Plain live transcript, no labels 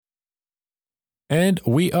And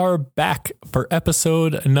we are back for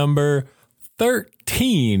episode number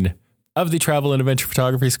 13 of the Travel and Adventure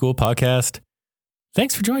Photography School podcast.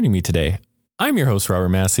 Thanks for joining me today. I'm your host, Robert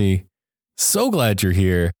Massey. So glad you're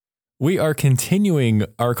here. We are continuing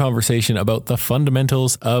our conversation about the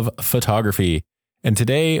fundamentals of photography. And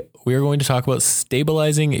today we are going to talk about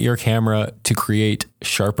stabilizing your camera to create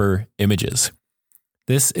sharper images.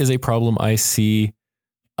 This is a problem I see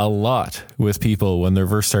a lot with people when they're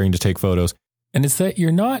first starting to take photos. And it's that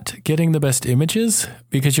you're not getting the best images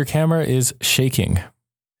because your camera is shaking.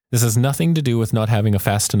 This has nothing to do with not having a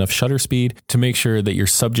fast enough shutter speed to make sure that your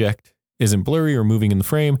subject isn't blurry or moving in the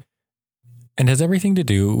frame, and has everything to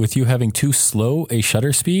do with you having too slow a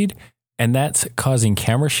shutter speed, and that's causing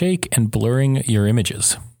camera shake and blurring your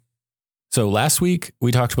images. So last week,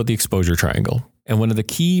 we talked about the exposure triangle, and one of the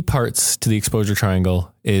key parts to the exposure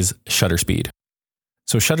triangle is shutter speed.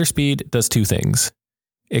 So shutter speed does two things.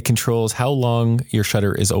 It controls how long your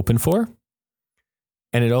shutter is open for,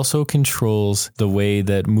 and it also controls the way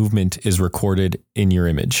that movement is recorded in your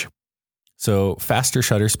image. So faster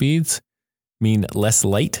shutter speeds mean less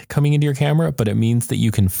light coming into your camera, but it means that you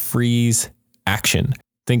can freeze action.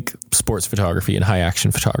 Think sports photography and high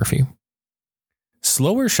action photography.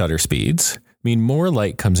 Slower shutter speeds mean more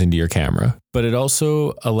light comes into your camera, but it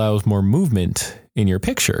also allows more movement in your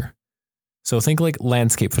picture. So think like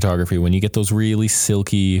landscape photography, when you get those really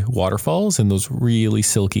silky waterfalls and those really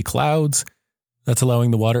silky clouds, that's allowing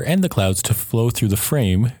the water and the clouds to flow through the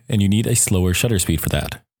frame, and you need a slower shutter speed for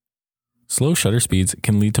that. Slow shutter speeds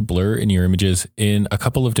can lead to blur in your images in a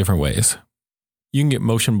couple of different ways. You can get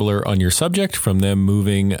motion blur on your subject from them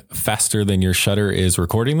moving faster than your shutter is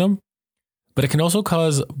recording them. But it can also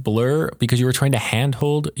cause blur because you are trying to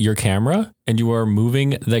handhold your camera and you are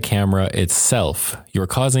moving the camera itself. You are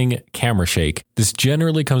causing camera shake. This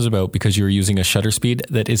generally comes about because you are using a shutter speed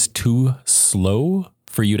that is too slow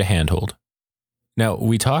for you to handhold. Now,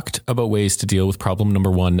 we talked about ways to deal with problem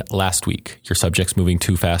number 1 last week, your subject's moving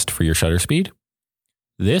too fast for your shutter speed.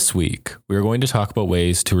 This week, we are going to talk about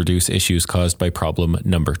ways to reduce issues caused by problem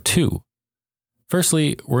number 2.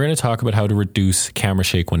 Firstly, we're going to talk about how to reduce camera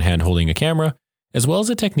shake when hand-holding a camera, as well as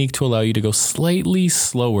a technique to allow you to go slightly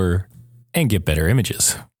slower and get better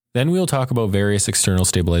images. Then we'll talk about various external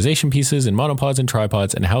stabilization pieces in monopods and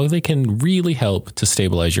tripods and how they can really help to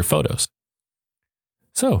stabilize your photos.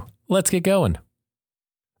 So, let's get going.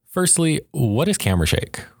 Firstly, what is camera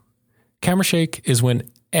shake? Camera shake is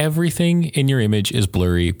when everything in your image is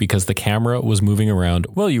blurry because the camera was moving around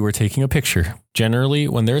while you were taking a picture. Generally,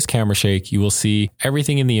 when there's camera shake, you will see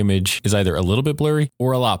everything in the image is either a little bit blurry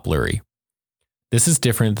or a lot blurry. This is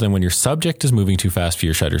different than when your subject is moving too fast for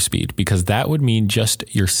your shutter speed, because that would mean just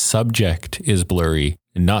your subject is blurry,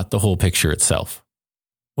 not the whole picture itself.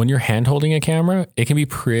 When you're hand-holding a camera, it can be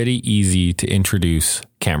pretty easy to introduce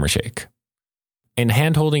camera shake. And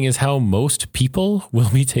hand-holding is how most people will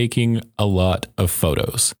be taking a lot of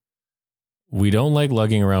photos. We don't like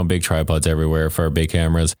lugging around big tripods everywhere for our big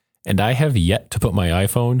cameras, and I have yet to put my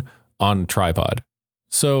iPhone on a tripod.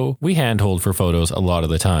 So we handhold for photos a lot of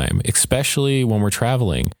the time, especially when we're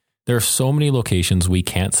traveling. There are so many locations we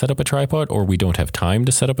can't set up a tripod or we don't have time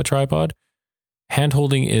to set up a tripod.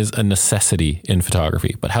 Handholding is a necessity in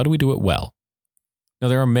photography, but how do we do it well? Now,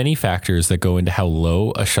 there are many factors that go into how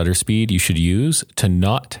low a shutter speed you should use to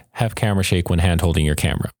not have camera shake when hand-holding your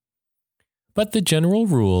camera. But the general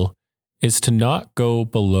rule is to not go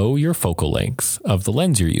below your focal length of the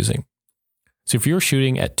lens you're using. So if you're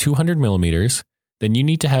shooting at 200 millimeters, then you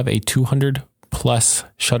need to have a 200 plus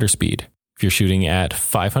shutter speed. If you're shooting at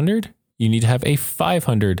 500, you need to have a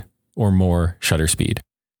 500 or more shutter speed.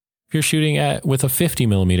 If you're shooting with a 50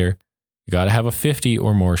 millimeter, you got to have a 50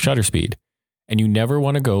 or more shutter speed. And you never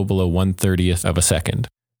want to go below 1/30th of a second.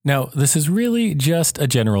 Now, this is really just a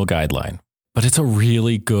general guideline, but it's a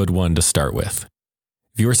really good one to start with.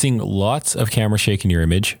 If you are seeing lots of camera shake in your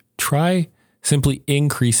image, try simply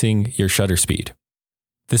increasing your shutter speed.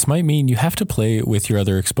 This might mean you have to play with your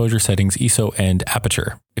other exposure settings, ISO and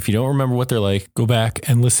aperture. If you don't remember what they're like, go back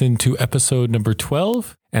and listen to episode number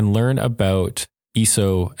 12 and learn about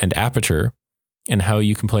ISO and aperture and how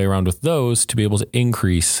you can play around with those to be able to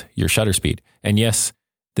increase your shutter speed. And yes,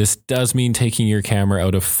 this does mean taking your camera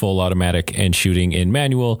out of full automatic and shooting in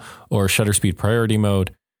manual or shutter speed priority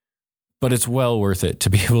mode, but it's well worth it to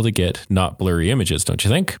be able to get not blurry images, don't you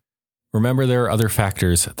think? Remember, there are other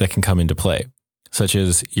factors that can come into play, such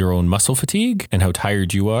as your own muscle fatigue and how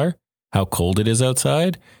tired you are, how cold it is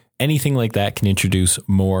outside. Anything like that can introduce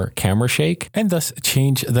more camera shake and thus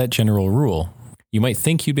change that general rule. You might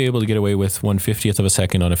think you'd be able to get away with 1/50th of a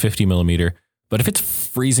second on a 50 millimeter, But if it's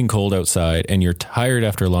freezing cold outside and you're tired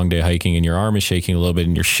after a long day hiking and your arm is shaking a little bit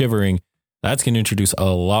and you're shivering, that's going to introduce a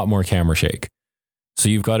lot more camera shake. So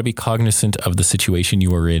you've got to be cognizant of the situation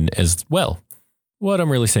you are in as well. What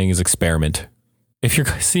I'm really saying is experiment. If you're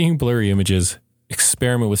seeing blurry images,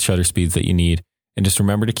 experiment with shutter speeds that you need, and just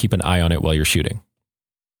remember to keep an eye on it while you're shooting.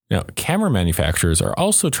 Now, camera manufacturers are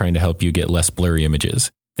also trying to help you get less blurry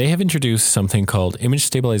images. They have introduced something called image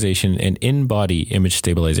stabilization and in-body image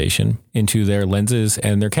stabilization into their lenses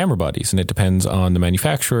and their camera bodies. And it depends on the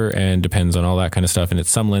manufacturer and depends on all that kind of stuff. And it's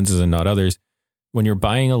some lenses and not others. When you're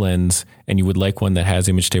buying a lens and you would like one that has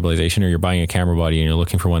image stabilization, or you're buying a camera body and you're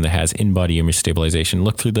looking for one that has in-body image stabilization,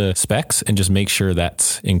 look through the specs and just make sure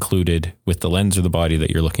that's included with the lens or the body that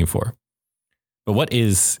you're looking for. But what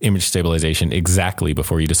is image stabilization exactly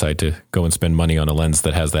before you decide to go and spend money on a lens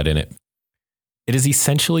that has that in it? It is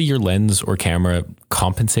essentially your lens or camera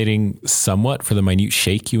compensating somewhat for the minute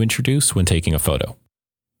shake you introduce when taking a photo.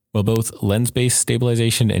 While both lens-based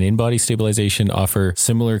stabilization and in-body stabilization offer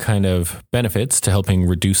similar kind of benefits to helping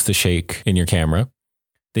reduce the shake in your camera,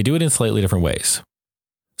 they do it in slightly different ways.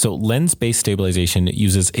 So lens-based stabilization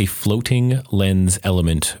uses a floating lens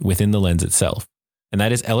element within the lens itself, and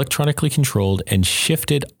that is electronically controlled and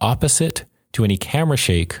shifted opposite to any camera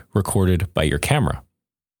shake recorded by your camera.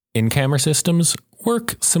 In-camera systems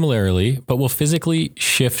work similarly, but will physically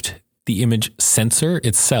shift the image sensor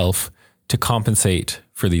itself to compensate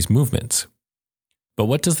for these movements. But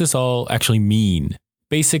what does this all actually mean?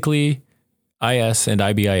 Basically, IS and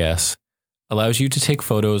IBIS allows you to take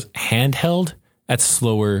photos handheld at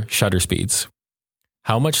slower shutter speeds.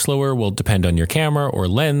 How much slower will depend on your camera or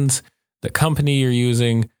lens, the company you're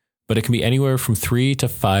using, but it can be anywhere from 3 to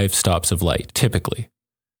 5 stops of light, typically.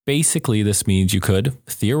 Basically, this means you could,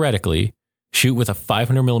 theoretically, shoot with a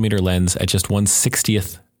 500mm lens at just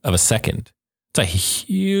 1/60th of a second. It's a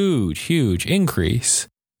huge increase.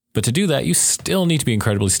 But to do that, you still need to be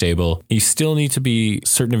incredibly stable. You still need to be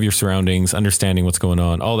certain of your surroundings, understanding what's going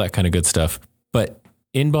on, all that kind of good stuff. But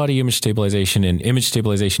in-body image stabilization and image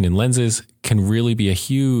stabilization in lenses can really be a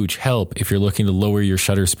huge help if you're looking to lower your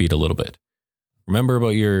shutter speed a little bit. Remember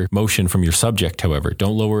about your motion from your subject, however.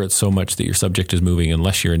 Don't lower it so much that your subject is moving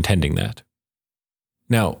unless you're intending that.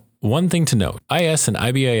 Now, one thing to note, IS and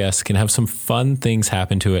IBIS can have some fun things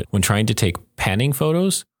happen to it when trying to take panning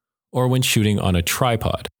photos or when shooting on a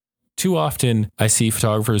tripod. Too often, I see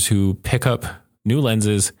photographers who pick up new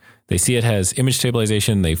lenses, they see it has image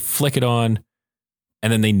stabilization, they flick it on,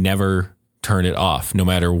 and then they never turn it off, no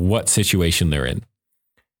matter what situation they're in.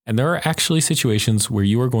 And there are actually situations where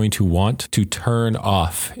you are going to want to turn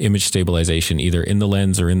off image stabilization, either in the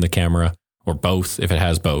lens or in the camera, or both if it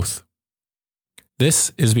has both.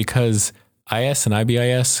 This is because IS and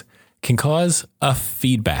IBIS can cause a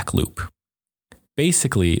feedback loop.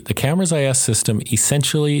 Basically, the camera's IS system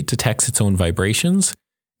essentially detects its own vibrations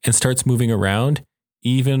and starts moving around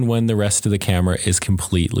even when the rest of the camera is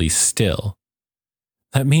completely still.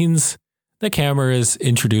 That means the camera is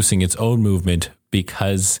introducing its own movement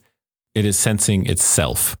because it is sensing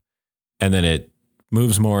itself. And then it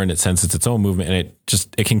moves more and it senses its own movement, and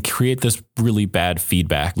it can create this really bad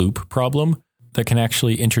feedback loop problem that can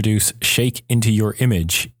actually introduce shake into your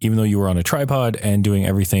image, even though you were on a tripod and doing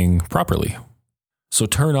everything properly. So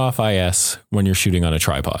turn off IS when you're shooting on a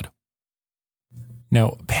tripod.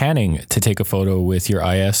 Now, panning to take a photo with your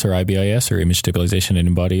IS or IBIS or image stabilization and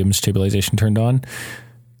in-body image stabilization turned on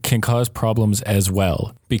can cause problems as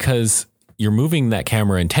well, because you're moving that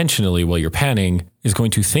camera intentionally while you're panning is going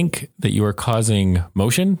to think that you are causing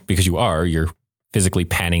motion, because you're physically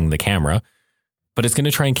panning the camera, but it's going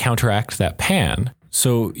to try and counteract that pan.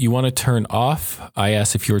 So you want to turn off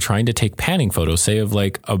IS if you're trying to take panning photos, say of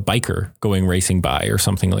like a biker going racing by or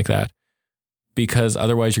something like that, because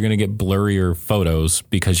otherwise you're going to get blurrier photos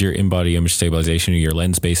because your in-body image stabilization or your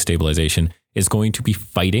lens-based stabilization is going to be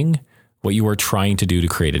fighting what you are trying to do to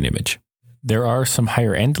create an image. There are some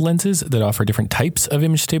higher end lenses that offer different types of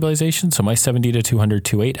image stabilization. So my 70-200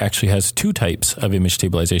 2.8 actually has 2 types of image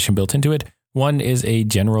stabilization built into it. One is a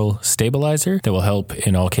general stabilizer that will help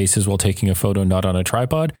in all cases while taking a photo not on a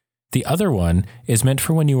tripod. The other one is meant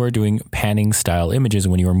for when you are doing panning style images,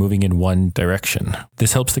 when you are moving in one direction.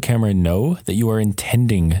 This helps the camera know that you are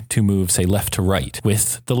intending to move, say, left to right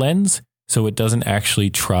with the lens, so it doesn't actually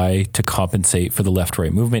try to compensate for the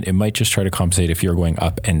left-right movement. It might just try to compensate if you're going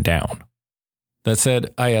up and down. That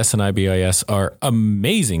said, IS and IBIS are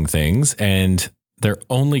amazing things, and they're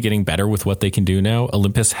only getting better with what they can do now.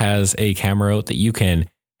 Olympus has a camera out that you can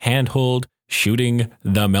handhold shooting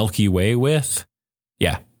the Milky Way with.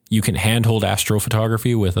 Yeah, you can handhold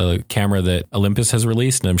astrophotography with a camera that Olympus has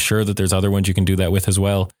released, and I'm sure that there's other ones you can do that with as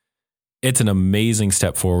well. It's an amazing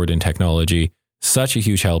step forward in technology. Such a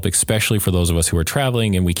huge help, especially for those of us who are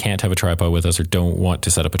traveling and we can't have a tripod with us or don't want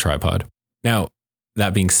to set up a tripod. Now,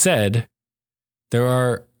 that being said, there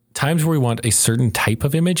are times where we want a certain type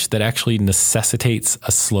of image that actually necessitates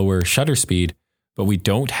a slower shutter speed, but we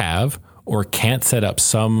don't have or can't set up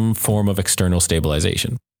some form of external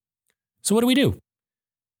stabilization. So what do?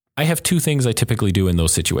 I have two things I typically do in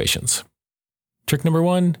those situations. Trick number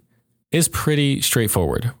one is pretty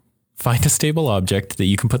straightforward. Find a stable object that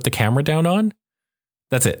you can put the camera down on.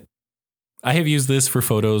 That's it. I have used this for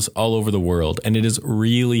photos all over the world, and it is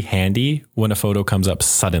really handy when a photo comes up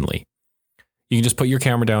suddenly. You can just put your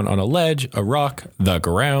camera down on a ledge, a rock, the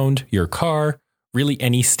ground, your car, really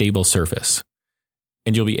any stable surface.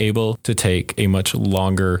 And you'll be able to take a much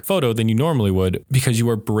longer photo than you normally would because you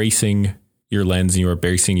are bracing your lens and you are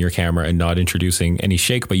bracing your camera and not introducing any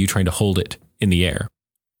shake by you trying to hold it in the air.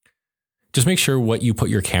 Just make sure what you put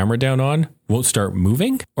your camera down on won't start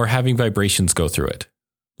moving or having vibrations go through it.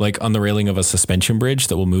 Like on the railing of a suspension bridge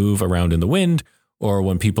that will move around in the wind, or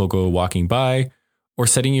when people go walking by, or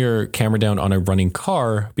setting your camera down on a running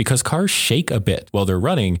car because cars shake a bit while they're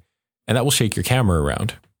running, and that will shake your camera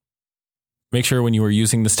around. Make sure when you are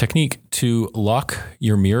using this technique to lock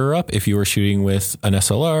your mirror up. If you are shooting with an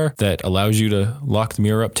SLR that allows you to lock the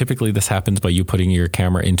mirror up, typically this happens by you putting your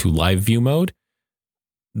camera into live view mode.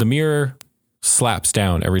 The mirror slaps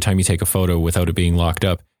down every time you take a photo without it being locked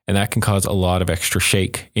up, and that can cause a lot of extra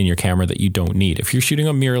shake in your camera that you don't need. If you're shooting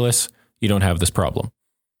on mirrorless, you don't have this problem.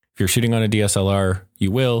 If you're shooting on a DSLR,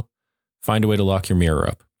 you will find a way to lock your mirror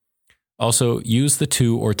up. Also, use the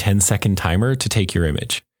 2 or 10-second timer to take your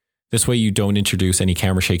image. This way you don't introduce any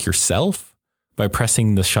camera shake yourself by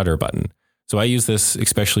pressing the shutter button. So I use this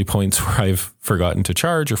especially points where I've forgotten to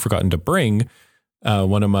charge or forgotten to bring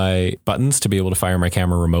one of my buttons to be able to fire my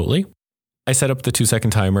camera remotely. I set up the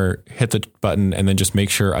 2-second timer, hit the button, and then just make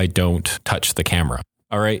sure I don't touch the camera.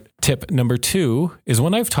 All right. Tip number 2 is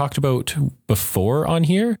one I've talked about before on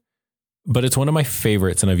here, but it's one of my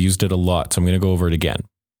favorites and I've used it a lot. So I'm going to go over it again.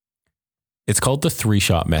 It's called the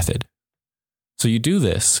 3-shot method. So you do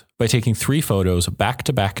this by taking 3 photos back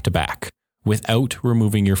to back to back without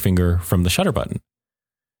removing your finger from the shutter button.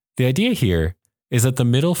 The idea here is that the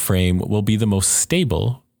middle frame will be the most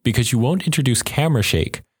stable because you won't introduce camera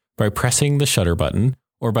shake by pressing the shutter button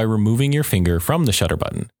or by removing your finger from the shutter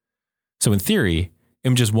button. So in theory,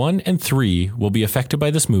 images 1 and 3 will be affected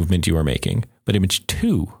by this movement you are making, but image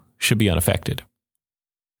 2 should be unaffected.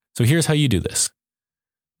 So here's how you do this.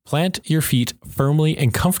 Plant your feet firmly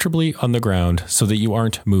and comfortably on the ground so that you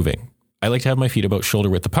aren't moving. I like to have my feet about shoulder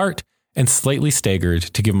width apart and slightly staggered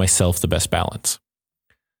to give myself the best balance.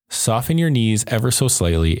 Soften your knees ever so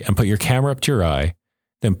slightly and put your camera up to your eye,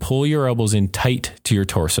 then pull your elbows in tight to your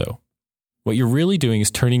torso. What you're really doing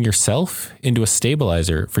is turning yourself into a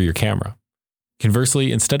stabilizer for your camera.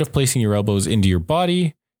 Conversely, instead of placing your elbows into your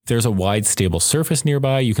body, if there's a wide stable surface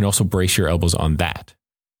nearby, you can also brace your elbows on that.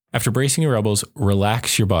 After bracing your elbows,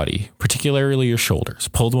 relax your body, particularly your shoulders.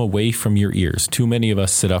 Pull them away from your ears. Too many of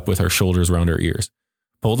us sit up with our shoulders around our ears.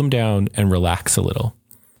 Pull them down and relax a little.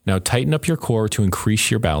 Now tighten up your core to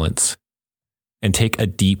increase your balance and take a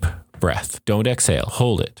deep breath. Don't exhale,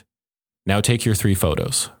 hold it. Now take your 3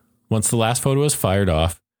 photos. Once the last photo is fired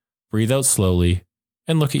off, breathe out slowly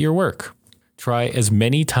and look at your work. Try as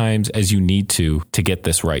many times as you need to get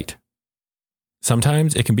this right.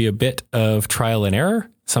 Sometimes it can be a bit of trial and error.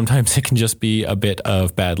 Sometimes it can just be a bit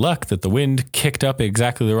of bad luck that the wind kicked up at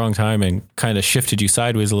exactly the wrong time and kind of shifted you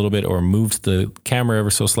sideways a little bit or moved the camera ever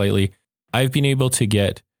so slightly. I've been able to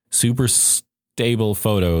get super stable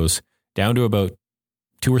photos down to about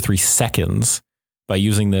 2 or 3 seconds by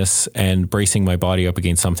using this and bracing my body up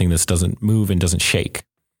against something that doesn't move and doesn't shake.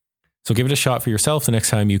 So give it a shot for yourself the next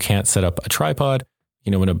time you can't set up a tripod,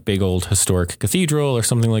 in a big old historic cathedral or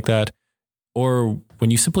something like that. Or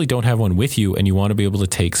when you simply don't have one with you and you want to be able to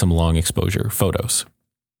take some long exposure photos.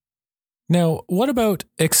 Now, what about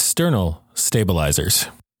external stabilizers?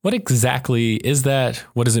 What exactly is that?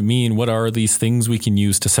 What does it mean? What are these things we can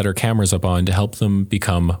use to set our cameras up on to help them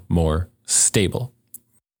become more stable?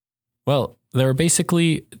 Well, there are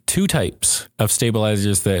basically 2 types of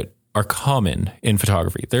stabilizers that are common in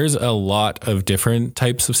photography. There's a lot of different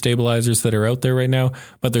types of stabilizers that are out there right now,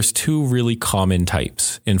 but there's 2 really common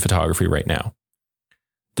types in photography right now.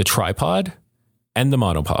 The tripod and the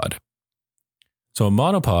monopod. So a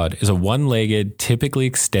monopod is a one-legged, typically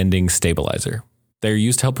extending stabilizer. They're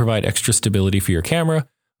used to help provide extra stability for your camera,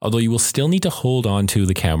 although you will still need to hold on to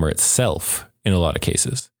the camera itself in a lot of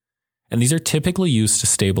cases. And these are typically used to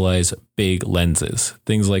stabilize big lenses,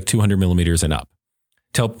 things like 200 millimeters and up.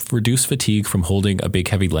 to help reduce fatigue from holding a big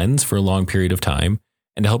heavy lens for a long period of time,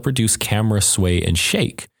 and to help reduce camera sway and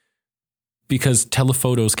shake. Because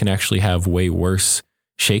telephotos can actually have way worse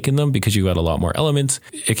shake in them because you got a lot more elements.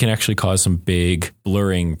 It can actually cause some big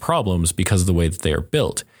blurring problems because of the way that they are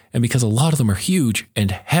built. And because a lot of them are huge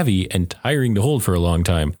and heavy and tiring to hold for a long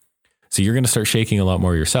time. So you're going to start shaking a lot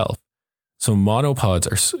more yourself. So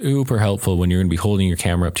monopods are super helpful when you're going to be holding your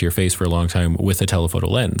camera up to your face for a long time with a telephoto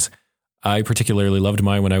lens. I particularly loved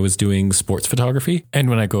mine when I was doing sports photography and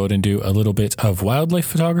when I go out and do a little bit of wildlife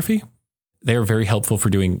photography. They are very helpful for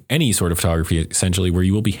doing any sort of photography, essentially, where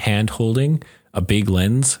you will be hand holding a big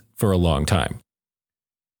lens for a long time.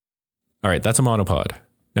 All right, that's a monopod.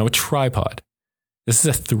 Now a tripod. This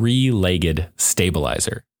is a 3-legged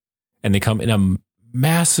stabilizer, and they come in a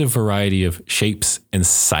massive variety of shapes and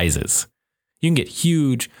sizes. You can get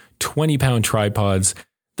huge 20-pound tripods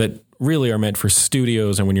that really are meant for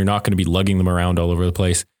studios and when you're not going to be lugging them around all over the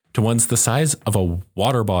place, to ones the size of a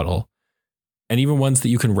water bottle, and even ones that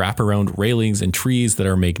you can wrap around railings and trees that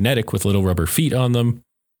are magnetic with little rubber feet on them.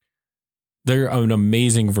 They're an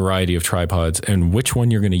amazing variety of tripods, and which one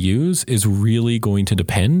you're going to use is really going to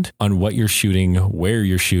depend on what you're shooting, where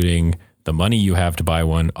you're shooting, the money you have to buy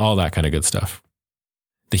one, all that kind of good stuff.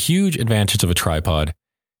 The huge advantage of a tripod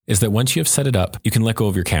is that once you have set it up, you can let go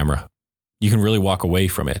of your camera. You can really walk away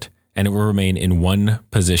from it, and it will remain in one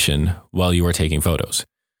position while you are taking photos.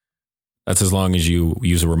 That's as long as you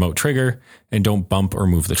use a remote trigger and don't bump or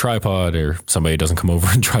move the tripod, or somebody doesn't come over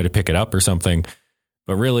and try to pick it up or something.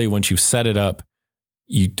 But really, once you've set it up,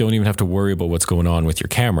 you don't even have to worry about what's going on with your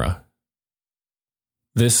camera.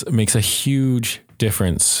 This makes a huge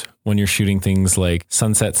difference when you're shooting things like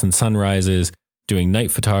sunsets and sunrises, doing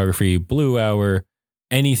night photography, blue hour,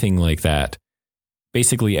 anything like that.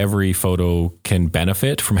 Basically, every photo can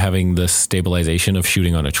benefit from having the stabilization of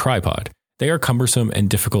shooting on a tripod. They are cumbersome and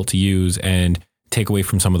difficult to use and take away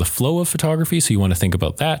from some of the flow of photography, so you want to think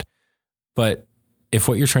about that. But if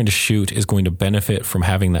what you're trying to shoot is going to benefit from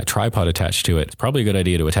having that tripod attached to it, it's probably a good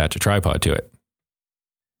idea to attach a tripod to it.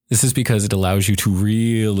 This is because it allows you to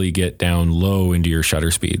really get down low into your shutter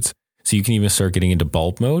speeds. So you can even start getting into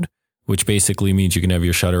bulb mode, which basically means you can have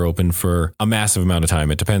your shutter open for a massive amount of time.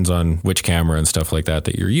 It depends on which camera and stuff like that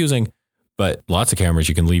you're using. But lots of cameras,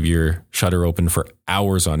 you can leave your shutter open for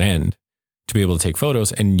hours on end to be able to take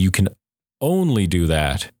photos. And you can only do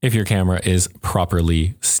that if your camera is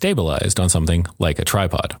properly stabilized on something like a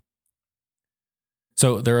tripod.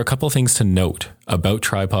 So there are a couple things to note about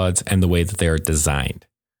tripods and the way that they are designed.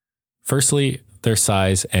 Firstly, their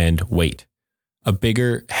size and weight. A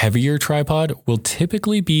bigger, heavier tripod will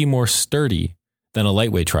typically be more sturdy than a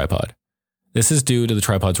lightweight tripod. This is due to the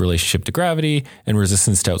tripod's relationship to gravity and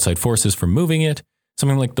resistance to outside forces from moving it.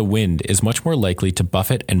 Something like the wind is much more likely to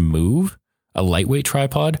buffet and move a lightweight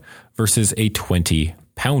tripod versus a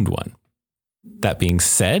 20-pound one. That being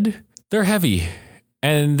said, they're heavy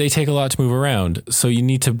and they take a lot to move around. So you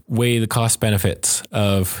need to weigh the cost benefits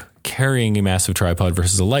of carrying a massive tripod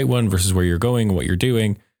versus a light one versus where you're going and what you're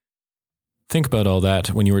doing. Think about all that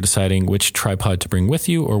when you were deciding which tripod to bring with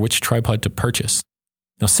you or which tripod to purchase.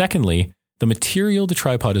 Now, secondly, the material the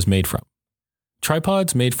tripod is made from.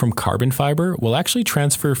 Tripods made from carbon fiber will actually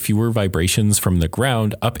transfer fewer vibrations from the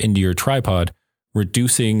ground up into your tripod,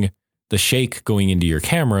 reducing the shake going into your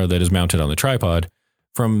camera that is mounted on the tripod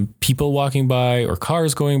from people walking by or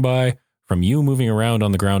cars going by, from you moving around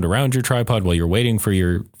on the ground around your tripod while you're waiting for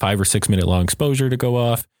your 5 or 6 minute long exposure to go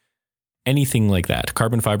off. Anything like that.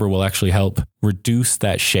 Carbon fiber will actually help reduce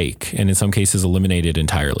that shake and in some cases eliminate it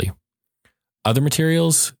entirely. Other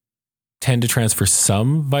materials tend to transfer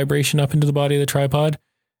some vibration up into the body of the tripod,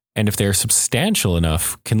 and if they're substantial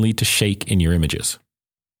enough, can lead to shake in your images.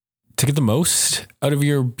 To get the most out of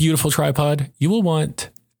your beautiful tripod, you will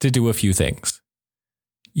want to do a few things.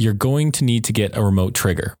 You're going to need to get a remote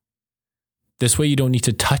trigger. This way you don't need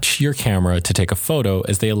to touch your camera to take a photo,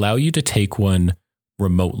 as they allow you to take one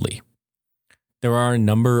remotely. There are a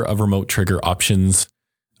number of remote trigger options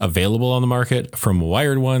available on the market, from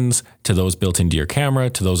wired ones to those built into your camera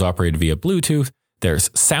to those operated via Bluetooth. There's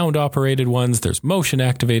sound operated ones, there's motion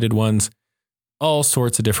activated ones, all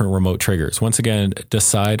sorts of different remote triggers. Once again,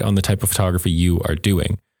 decide on the type of photography you are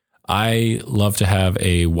doing. I love to have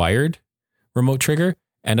a wired remote trigger,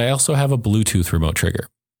 and I also have a Bluetooth remote trigger.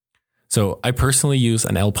 So I personally use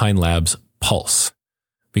an Alpine Labs Pulse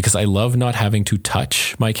because I love not having to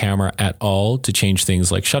touch my camera at all to change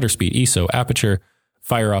things like shutter speed, ISO, aperture,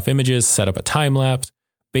 fire off images, set up a time lapse.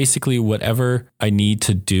 Basically, whatever I need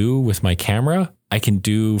to do with my camera, I can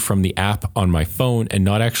do from the app on my phone and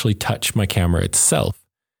not actually touch my camera itself.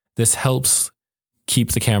 This helps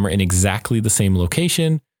keep the camera in exactly the same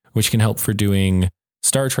location, which can help for doing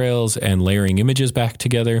star trails and layering images back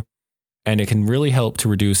together. And it can really help to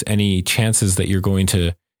reduce any chances that you're going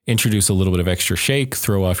to introduce a little bit of extra shake,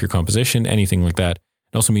 throw off your composition, anything like that.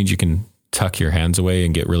 It also means you can tuck your hands away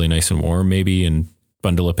and get really nice and warm maybe, and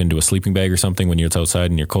bundle up into a sleeping bag or something when it's outside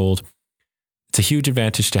and you're cold. It's a huge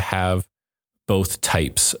advantage to have both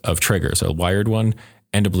types of triggers, a wired one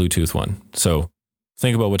and a Bluetooth one. So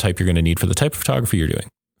think about what type you're going to need for the type of photography you're doing.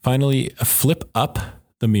 Finally, flip up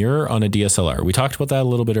the mirror on a DSLR. We talked about that a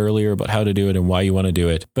little bit earlier about how to do it and why you want to do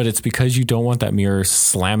it, but it's because you don't want that mirror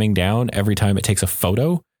slamming down every time it takes a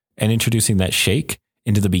photo and introducing that shake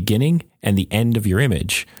into the beginning and the end of your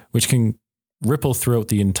image, which can ripple throughout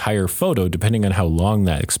the entire photo depending on how long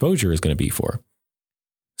that exposure is going to be for.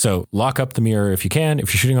 So lock up the mirror if you can.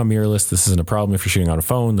 If you're shooting on mirrorless, this isn't a problem. If you're shooting on a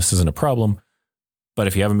phone, this isn't a problem. But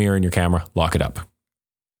if you have a mirror in your camera, lock it up.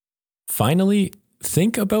 Finally,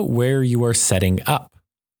 think about where you are setting up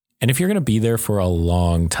and if you're going to be there for a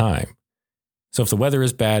long time. So if the weather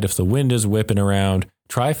is bad, if the wind is whipping around,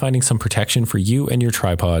 try finding some protection for you and your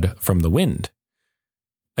tripod from the wind.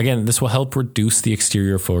 Again, this will help reduce the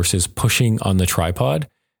exterior forces pushing on the tripod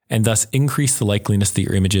and thus increase the likeliness that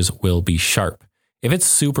your images will be sharp. If it's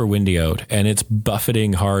super windy out and it's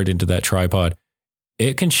buffeting hard into that tripod,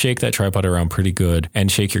 it can shake that tripod around pretty good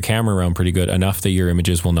and shake your camera around pretty good enough that your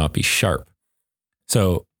images will not be sharp.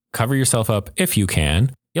 So cover yourself up if you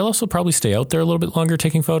can. You'll also probably stay out there a little bit longer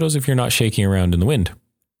taking photos if you're not shaking around in the wind.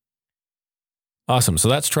 Awesome. So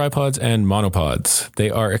that's tripods and monopods. They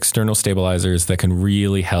are external stabilizers that can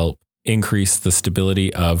really help increase the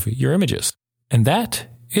stability of your images. And that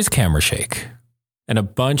is camera shake, and a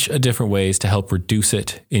bunch of different ways to help reduce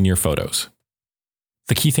it in your photos.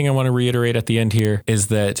 The key thing I want to reiterate at the end here is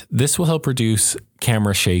that this will help reduce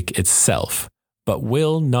camera shake itself, but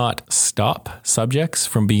will not stop subjects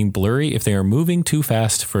from being blurry if they are moving too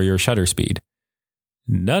fast for your shutter speed.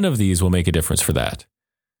 None of these will make a difference for that.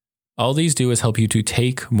 All these do is help you to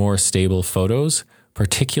take more stable photos,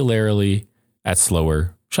 particularly at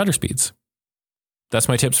slower shutter speeds. That's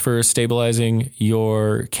my tips for stabilizing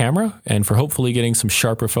your camera and for hopefully getting some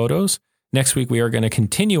sharper photos. Next week, we are going to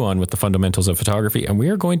continue on with the fundamentals of photography, and we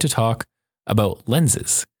are going to talk about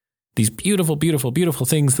lenses. These beautiful, beautiful, beautiful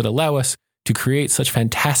things that allow us to create such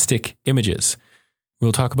fantastic images.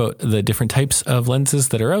 We'll talk about the different types of lenses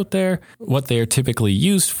that are out there, what they are typically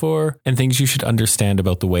used for, and things you should understand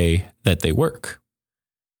about the way that they work.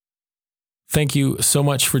 Thank you so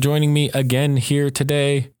much for joining me again here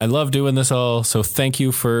today. I love doing this all, so thank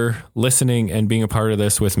you for listening and being a part of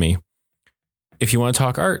this with me. If you want to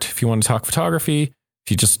talk art, if you want to talk photography, if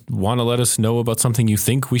you just want to let us know about something you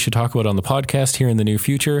think we should talk about on the podcast here in the near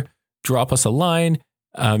future, drop us a line.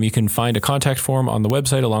 You can find a contact form on the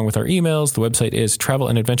website along with our emails. The website is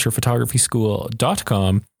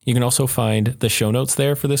travelandadventurephotography.school.com. You can also find the show notes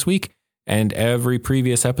there for this week and every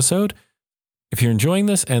previous episode. If you're enjoying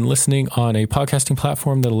this and listening on a podcasting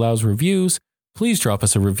platform that allows reviews, please drop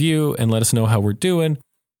us a review and let us know how we're doing.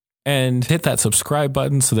 And hit that subscribe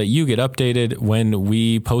button so that you get updated when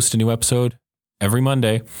we post a new episode every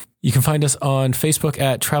Monday. You can find us on Facebook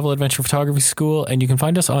at Travel Adventure Photography School, and you can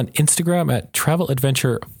find us on Instagram at Travel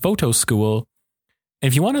Adventure Photo School. And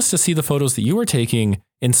if you want us to see the photos that you are taking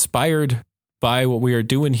inspired by what we are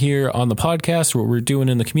doing here on the podcast or what we're doing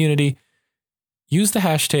in the community, use the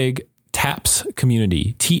hashtag TAPS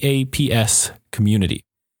Community, TAPS Community.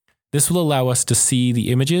 This will allow us to see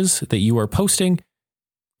the images that you are posting.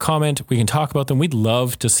 Comment, we can talk about them. We'd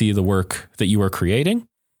love to see the work that you are creating.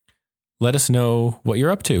 Let us know what you're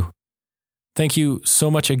up to. Thank you so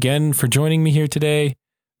much again for joining me here today.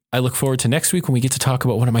 I look forward to next week when we get to talk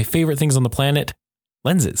about one of my favorite things on the planet,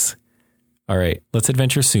 lenses. All right, let's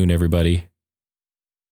adventure soon, everybody.